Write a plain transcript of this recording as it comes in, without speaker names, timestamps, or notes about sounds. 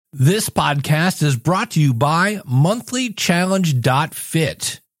This podcast is brought to you by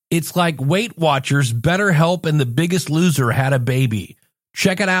monthlychallenge.fit. It's like Weight Watchers, BetterHelp, and The Biggest Loser had a baby.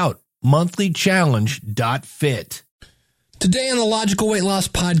 Check it out, monthlychallenge.fit. Today on the Logical Weight Loss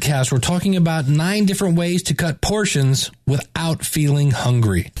Podcast, we're talking about 9 different ways to cut portions without feeling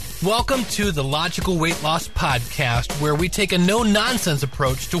hungry. Welcome to the Logical Weight Loss Podcast, where we take a no-nonsense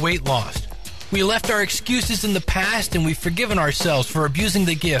approach to weight loss. We left our excuses in the past and we've forgiven ourselves for abusing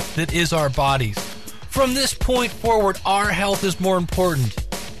the gift that is our bodies. From this point forward, our health is more important.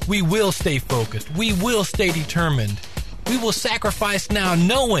 We will stay focused. We will stay determined. We will sacrifice now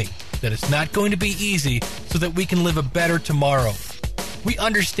knowing that it's not going to be easy so that we can live a better tomorrow. We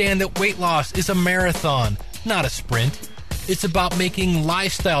understand that weight loss is a marathon, not a sprint. It's about making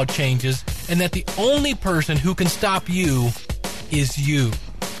lifestyle changes and that the only person who can stop you is you.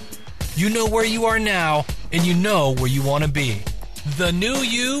 You know where you are now, and you know where you want to be. The new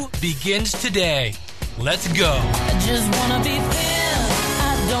you begins today. Let's go. I just want to be thin.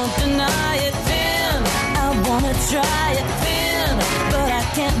 I don't deny it, thin. I want to try it, thin. But I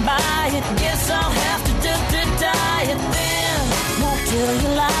can't buy it. Guess I'll have to diet thin. Won't tell you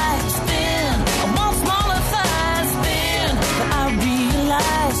lies, thin. I want smaller thighs, thin. But I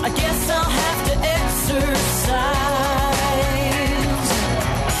realize I guess I'll have to exercise.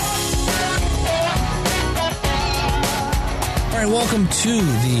 All right, welcome to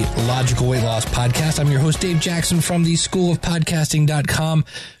the Logical Weight Loss Podcast. I'm your host, Dave Jackson from the schoolofpodcasting.com.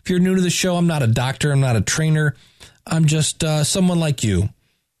 If you're new to the show, I'm not a doctor. I'm not a trainer. I'm just someone like you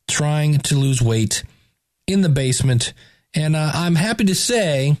trying to lose weight in the basement. And I'm happy to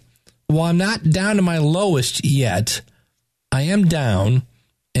say, while I'm not down to my lowest yet, I am down.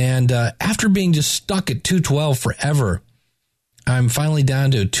 And after being just stuck at 212 forever, I'm finally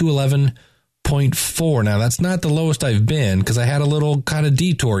down to 211.4. Now, that's not the lowest I've been because I had a little kind of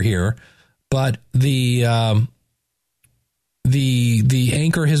detour here, but the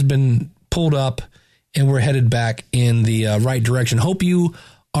anchor has been pulled up and we're headed back in the right direction. Hope you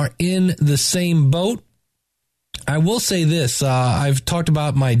are in the same boat. I will say this. I've talked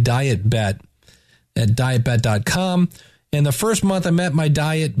about my diet bet at dietbet.com. And the first month I met my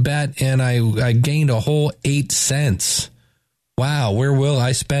diet bet and I gained a whole 8 cents. Wow, where will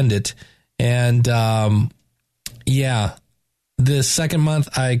I spend it? And, the second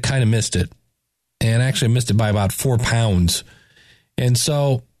month I kind of missed it and actually missed it by about 4 pounds. And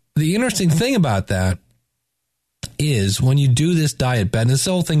so the interesting thing about that is when you do this diet bet, and this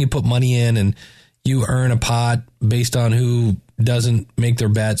whole thing, you put money in and you earn a pot based on who doesn't make their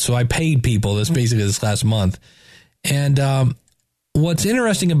bet. So I paid people this last month. And, what's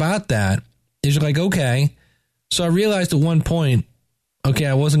interesting about that is you're like, okay, so I realized at one point, okay,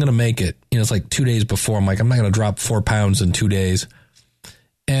 I wasn't going to make it. It's like 2 days before. I'm like, I'm not going to drop 4 pounds in 2 days.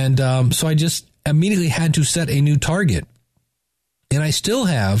 And so I just immediately had to set a new target. And I still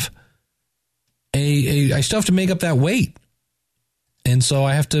have I still have to make up that weight. And so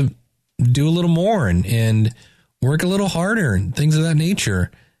I have to do a little more and work a little harder and things of that nature.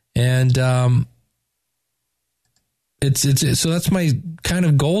 And so that's my kind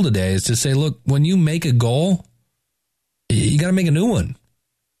of goal today is to say, look, when you make a goal, you got to make a new one.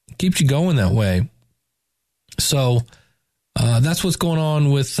 It keeps you going that way. So that's what's going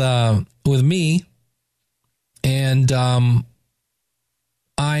on with me. And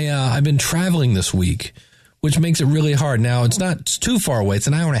I've been traveling this week, which makes it really hard. Now, it's too far away. It's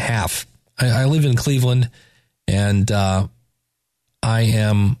an hour and a half. I live in Cleveland, and I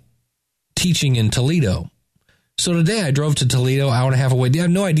am teaching in Toledo. So today I drove to Toledo, hour and a half away. I have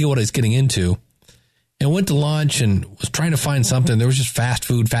no idea what I was getting into. And went to lunch and was trying to find something. There was just fast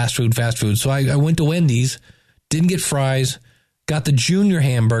food. So I went to Wendy's, didn't get fries, got the junior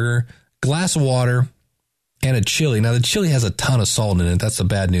hamburger, glass of water, and a chili. Now, the chili has a ton of salt in it. That's the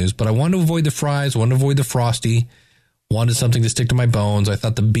bad news. But I wanted to avoid the fries, wanted to avoid the Frosty, wanted something to stick to my bones. I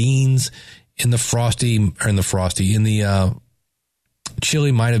thought the beans in the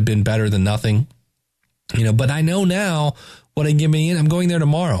chili might have been better than nothing. But I know now what I give me in. I'm going there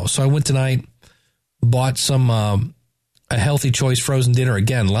tomorrow. So I went tonight. Bought some a Healthy Choice frozen dinner.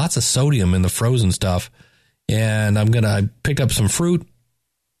 Again, lots of sodium in the frozen stuff. And I picked up some fruit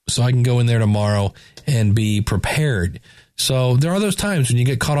so I can go in there tomorrow and be prepared. So there are those times when you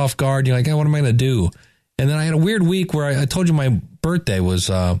get caught off guard. You're like, hey, what am I going to do? And then I had a weird week where I told you my birthday was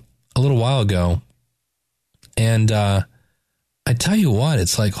a little while ago. And I tell you what,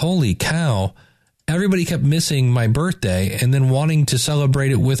 it's like, holy cow. Everybody kept missing my birthday and then wanting to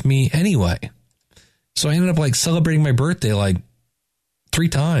celebrate it with me anyway. So I ended up celebrating my birthday 3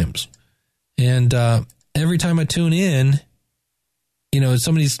 times. And every time I tune in,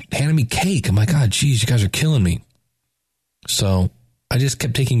 somebody's handing me cake. I'm like, God, geez, you guys are killing me. So I just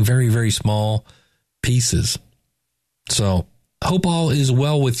kept taking very, very small pieces. So hope all is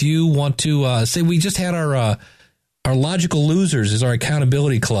well with you. Want to say we just had our Logical Losers is our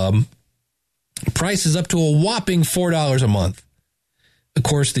accountability club. Price is up to a whopping $4 a month. Of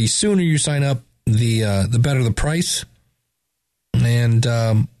course, the sooner you sign up, the better the price. And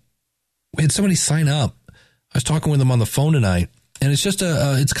we had somebody sign up. I was talking with them on the phone tonight, and it's just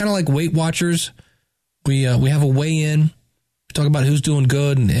it's kind of like Weight Watchers. We have a weigh-in. We talk about who's doing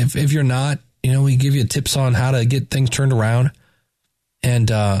good, and if you're not, we give you tips on how to get things turned around.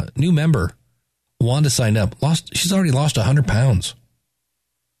 And new member, Wanda, signed up. She's already lost 100 pounds.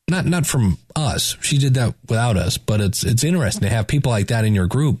 Not from us. She did that without us, but it's interesting to have people like that in your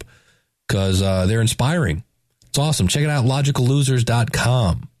group because they're inspiring. It's awesome. Check it out,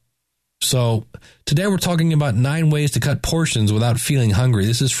 logicallosers.com. So today we're talking about 9 ways to cut portions without feeling hungry.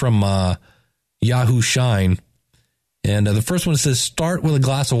 This is from Yahoo Shine. And the first one says, start with a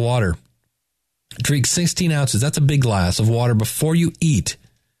glass of water. Drink 16 ounces. That's a big glass of water before you eat.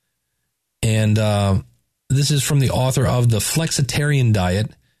 And this is from the author of The Flexitarian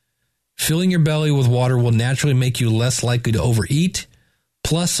Diet. Filling your belly with water will naturally make you less likely to overeat.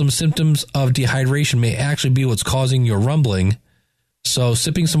 Plus, some symptoms of dehydration may actually be what's causing your rumbling. So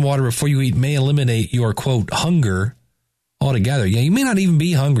sipping some water before you eat may eliminate your, quote, hunger altogether. Yeah, you may not even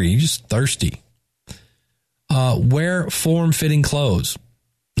be hungry. You're just thirsty. Wear form-fitting clothes.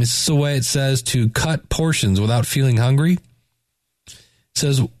 This is the way it says to cut portions without feeling hungry. It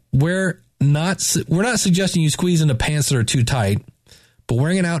says, we're not suggesting you squeeze into pants that are too tight, but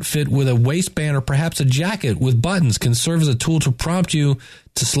wearing an outfit with a waistband or perhaps a jacket with buttons can serve as a tool to prompt you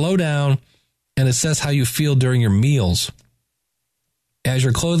to slow down and assess how you feel during your meals. As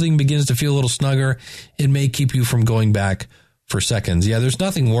your clothing begins to feel a little snugger, it may keep you from going back for seconds. Yeah, there's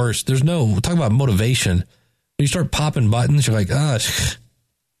nothing worse. Talk about motivation. When you start popping buttons, you're like,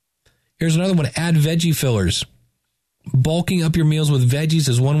 Here's another one. Add veggie fillers. Bulking up your meals with veggies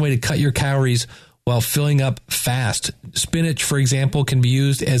is one way to cut your calories while filling up fast. Spinach, for example, can be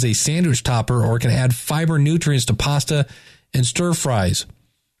used as a sandwich topper or can add fiber nutrients to pasta and stir fries.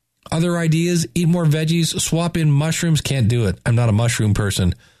 Other ideas, eat more veggies, swap in mushrooms. Can't do it. I'm not a mushroom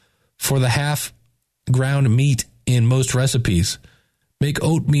person. For the half ground meat in most recipes. Make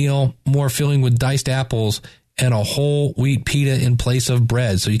oatmeal more filling with diced apples and a whole wheat pita in place of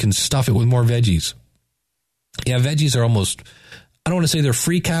bread so you can stuff it with more veggies. Yeah, veggies are almost, I don't want to say they're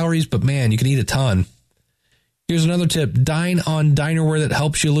free calories, but man, you can eat a ton. Here's another tip. Dine on dinerware that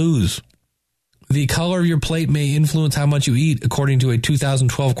helps you lose. The color of your plate may influence how much you eat, according to a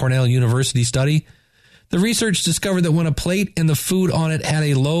 2012 Cornell University study. The research discovered that when a plate and the food on it had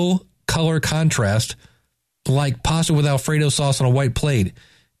a low color contrast, like pasta with Alfredo sauce on a white plate,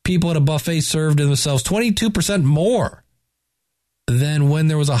 people at a buffet served themselves 22% more than when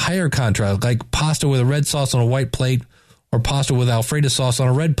there was a higher contrast, like pasta with a red sauce on a white plate or pasta with Alfredo sauce on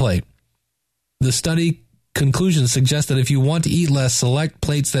a red plate. The study conclusions suggest that if you want to eat less, select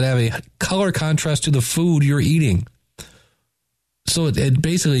plates that have a color contrast to the food you're eating. So it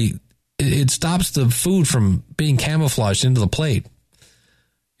basically stops the food from being camouflaged into the plate.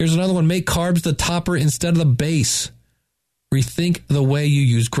 Here's another one. Make carbs the topper instead of the base. Rethink the way you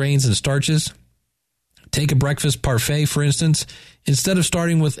use grains and starches. Take a breakfast parfait, for instance. Instead of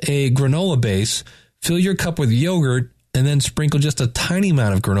starting with a granola base, fill your cup with yogurt and then sprinkle just a tiny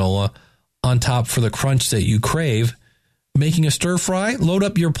amount of granola on top for the crunch that you crave. Making a stir fry, load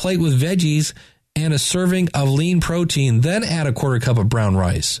up your plate with veggies and a serving of lean protein, then add a quarter cup of brown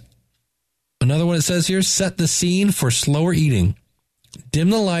rice. Another one it says here, set the scene for slower eating. Dim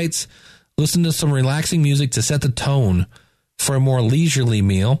the lights, listen to some relaxing music to set the tone for a more leisurely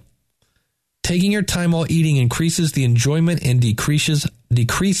meal. Taking your time while eating increases the enjoyment and decreases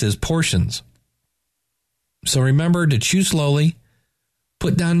portions. So remember to chew slowly,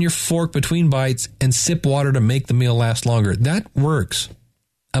 put down your fork between bites, and sip water to make the meal last longer. That works.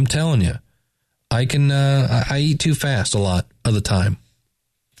 I'm telling you. I eat too fast a lot of the time.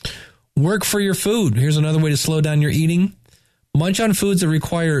 Work for your food. Here's another way to slow down your eating. Munch on foods that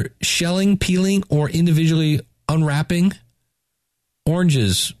require shelling, peeling, or individually unwrapping.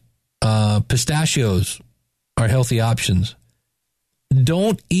 Oranges, pistachios are healthy options.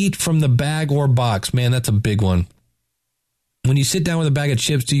 Don't eat from the bag or box. Man, that's a big one. When you sit down with a bag of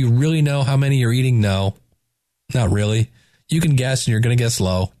chips, do you really know how many you're eating? No, not really. You can guess, and you're going to guess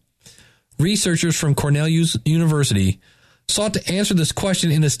low. Researchers from Cornell University sought to answer this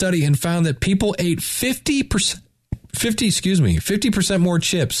question in a study and found that people ate 50% more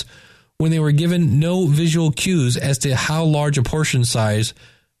chips when they were given no visual cues as to how large a portion size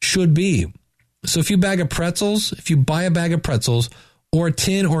should be. So if you buy a bag of pretzels or a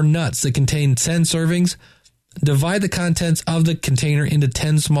tin or nuts that contain 10 servings, divide the contents of the container into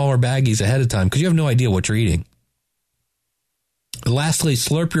 10 smaller baggies ahead of time because you have no idea what you're eating. Lastly,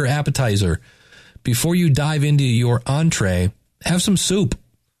 slurp your appetizer. Before you dive into your entree, have some soup.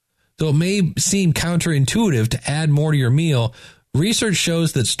 Though it may seem counterintuitive to add more to your meal, research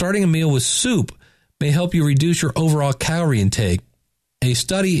shows that starting a meal with soup may help you reduce your overall calorie intake. A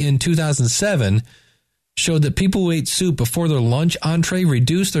study in 2007 showed that people who ate soup before their lunch entree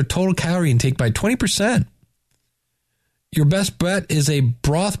reduced their total calorie intake by 20%. Your best bet is a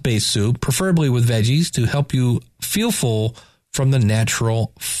broth-based soup, preferably with veggies, to help you feel full from the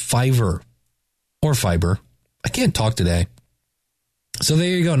natural fiber. I can't talk today. So there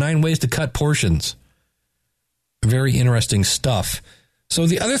you go, 9 ways to cut portions. Very interesting stuff. So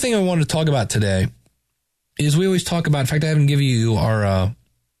the other thing I wanted to talk about today is we always talk about, in fact, I haven't given you our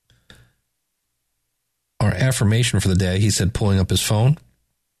affirmation for the day. He said, pulling up his phone.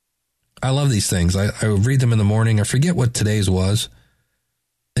 I love these things. I read them in the morning. I forget what today's was.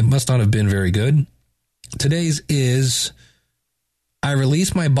 It must not have been very good. Today's is, I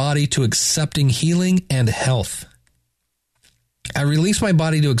release my body to accepting healing and health. I release my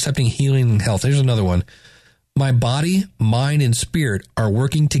body to accepting healing and health. There's another one. My body, mind, and spirit are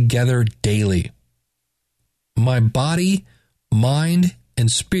working together daily. My body, mind,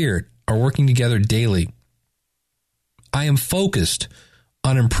 and spirit are working together daily. I am focused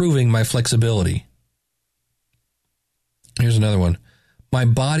on improving my flexibility. Here's another one. My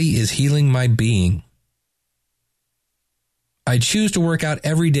body is healing my being. I choose to work out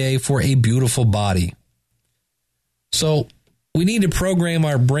every day for a beautiful body. So we need to program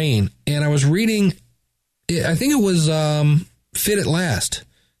our brain. And I was reading, I think it was Fit at Last,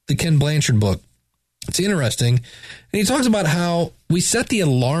 the Ken Blanchard book. It's interesting. And he talks about how we set the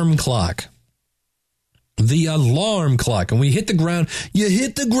alarm clock. The alarm clock. And we hit the ground. You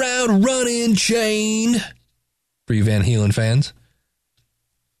hit the ground running, Shane. For you Van Halen fans.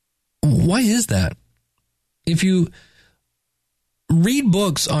 Why is that? If you read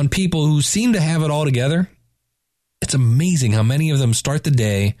books on people who seem to have it all together, it's amazing how many of them start the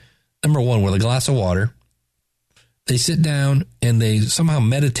day, number one, with a glass of water. They sit down and they somehow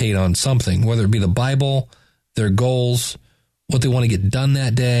meditate on something, whether it be the Bible, their goals, what they want to get done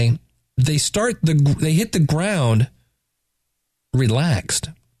that day. They hit the ground relaxed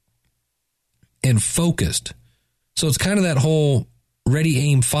and focused. So it's kind of that whole ready,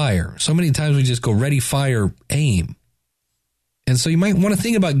 aim, fire. So many times we just go ready, fire, aim. And so you might want to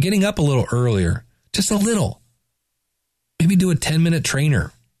think about getting up a little earlier, just a little. Maybe do a 10-minute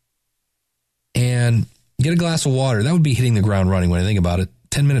trainer and get a glass of water. That would be hitting the ground running when I think about it.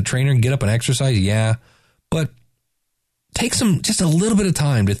 10-minute trainer, get up and exercise, yeah. But take just a little bit of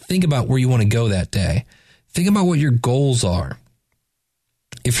time to think about where you want to go that day. Think about what your goals are.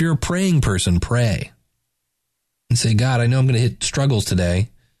 If you're a praying person, pray. And say, God, I know I'm going to hit struggles today.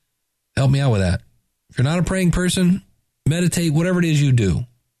 Help me out with that. If you're not a praying person, meditate, whatever it is you do.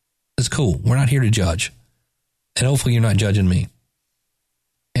 It's cool. We're not here to judge. And hopefully you're not judging me.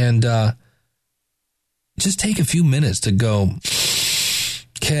 And just take a few minutes to go,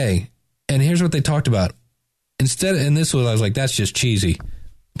 okay. And here's what they talked about. And this was, I was like, that's just cheesy.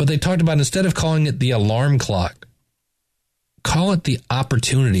 But they talked about, instead of calling it the alarm clock, call it the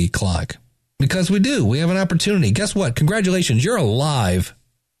opportunity clock. Because we have an opportunity. Guess what? Congratulations, you're alive.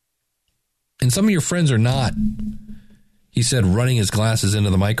 And some of your friends are not. He said, running his glasses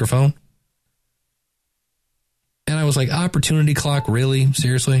into the microphone. And I was like, opportunity clock, really?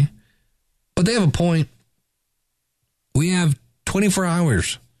 Seriously? But they have a point. We have 24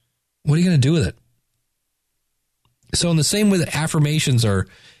 hours. What are you going to do with it? So in the same way that affirmations are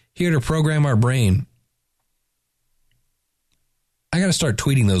here to program our brain, I got to start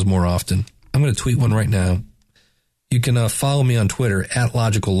tweeting those more often. I'm going to tweet one right now. You can follow me on Twitter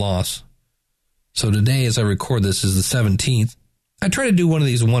 @LogicalLoss. So today, as I record this, is the 17th. I try to do one of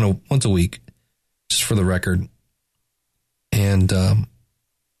these once a week, just for the record. And I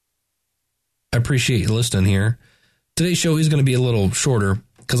appreciate you listening here. Today's show is going to be a little shorter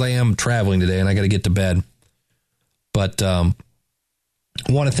because I am traveling today and I got to get to bed. But I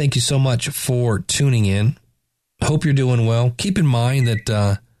want to thank you so much for tuning in. Hope you're doing well. Keep in mind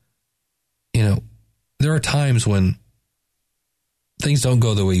that, there are times when things don't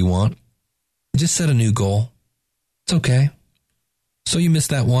go the way you want. Just set a new goal. It's okay. So you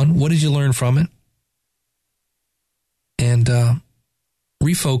missed that one. What did you learn from it? And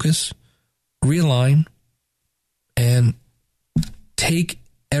refocus, realign, and take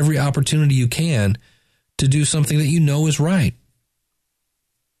every opportunity you can to do something that you know is right.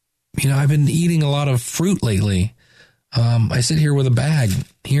 You know, I've been eating a lot of fruit lately. I sit here with a bag.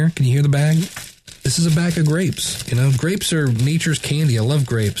 Here, can you hear the bag? This is a bag of grapes. You know, grapes are nature's candy. I love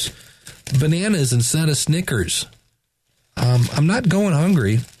grapes. Bananas instead of Snickers. I'm not going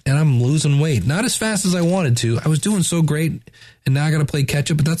hungry, and I'm losing weight. Not as fast as I wanted to. I was doing so great, and now I got to play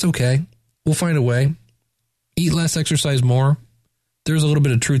catch up, but that's okay. We'll find a way. Eat less, exercise more. There's a little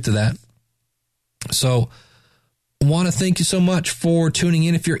bit of truth to that. So, I want to thank you so much for tuning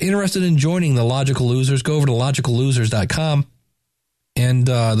in. If you're interested in joining the Logical Losers, go over to logicallosers.com. And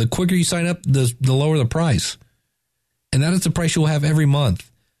the quicker you sign up, the lower the price. And that is the price you'll have every month.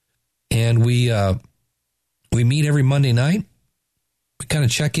 And we meet every Monday night. We kind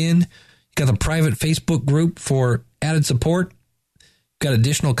of check in. You got the private Facebook group for added support. Got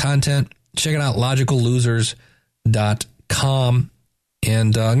additional content. Check it out, logicallosers.com.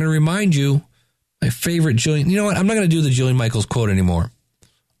 And I'm going to remind you, my favorite Jillian. You know what? I'm not going to do the Jillian Michaels quote anymore.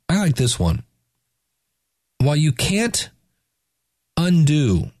 I like this one. While you can't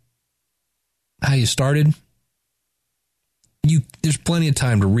undo how you started, there's plenty of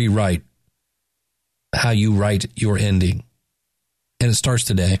time to rewrite how you write your ending. And it starts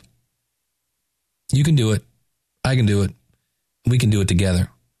today. You can do it. I can do it. We can do it together.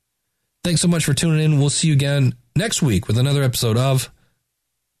 Thanks so much for tuning in. We'll see you again next week with another episode of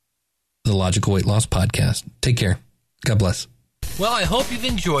the Logical Weight Loss Podcast. Take care. God bless. Well, I hope you've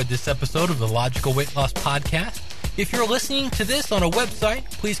enjoyed this episode of the Logical Weight Loss Podcast. If you're listening to this on a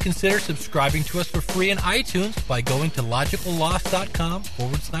website, please consider subscribing to us for free in iTunes by going to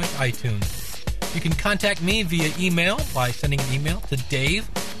logicalloss.com/iTunes. You can contact me via email by sending an email to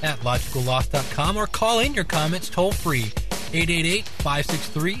dave@logicalloss.com or call in your comments toll free,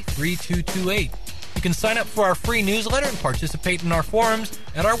 888-563-3228. You can sign up for our free newsletter and participate in our forums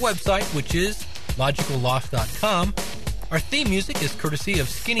at our website, which is logicalloss.com. Our theme music is courtesy of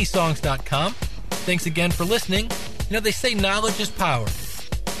skinnysongs.com. Thanks again for listening. You know, they say knowledge is power.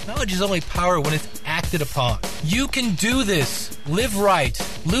 Knowledge is only power when it's acted upon. You can do this. Live right.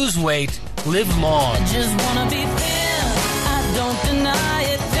 Lose weight. Live long. I just wanna be thin. I don't deny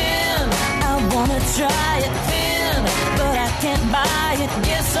it. Thin. I wanna try it. Thin. But I can't buy it.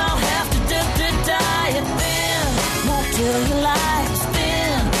 Guess I'll have to